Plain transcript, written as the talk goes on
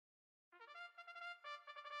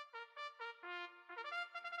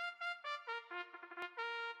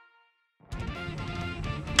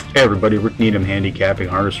Hey everybody, Rick Needham handicapping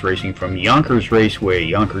harness racing from Yonkers Raceway,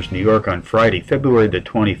 Yonkers, New York on Friday, February the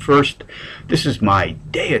 21st. This is my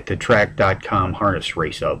dayatthetrack.com harness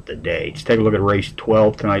race of the day. Let's take a look at race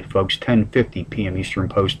 12 tonight, folks, 10:50 p.m. Eastern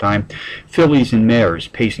Post Time. Fillies and mares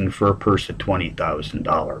pacing for a purse of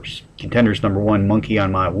 $20,000. Contenders: number 1, Monkey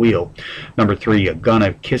on My Wheel. Number 3, You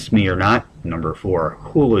Gonna Kiss Me or Not. Number 4,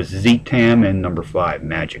 Hula Z-Tam. And number 5,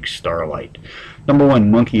 Magic Starlight. Number 1,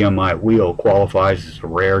 Monkey on My Wheel, qualifies as a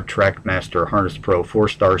rare Trackmaster Harness Pro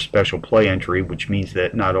 4-star special play entry, which means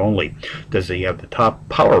that not only does he have the top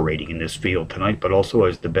power rating in this field tonight, but also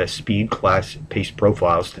has the best speed, class, pace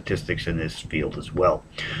profile statistics in this field as well.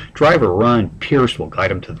 Driver Ron Pierce will guide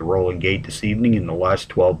him to the rolling gate this evening. In the last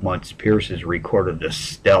 12 months, Pierce has recorded a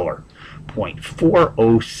stellar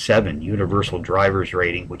 .407 universal driver's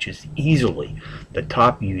rating, which is easily the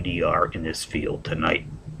top UDR in this field tonight.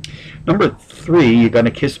 Number 3, You Gonna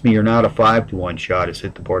Kiss Me or Not, a 5-to-1 shot, has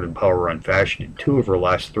hit the board in power run fashion in 2 of her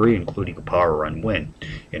last 3, including a power run win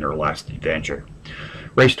in her last adventure.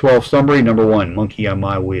 Race 12 summary: number 1, Monkey on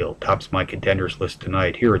My Wheel, tops my contenders list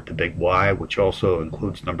tonight here at the Big Y, which also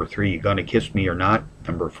includes number 3, You Gonna Kiss Me or Not,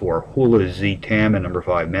 number 4, Hula Z-Tam, and number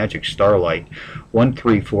 5, Magic Starlight. 1,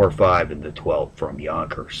 3, 4, 5 in the 12 from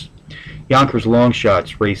Yonkers. Yonkers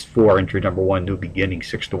Longshots, race 4, entry number 1, New Beginning,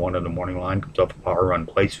 6-1 on the morning line, comes off a power run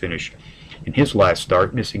place finish in his last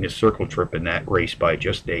start, missing a circle trip in that race by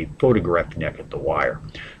just a photographed neck at the wire.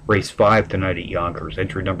 Race 5 tonight at Yonkers,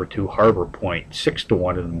 entry number 2, Harbor Point,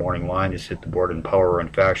 6-1 in the morning line, has hit the board in power run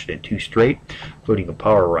fashion in 2 straight, including a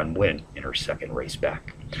power run win in her second race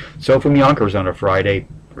back. So from Yonkers on a Friday,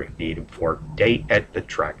 Rick Needham for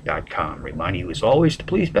dayatthetrack.com, reminding you as always to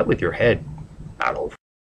please bet with your head, not over.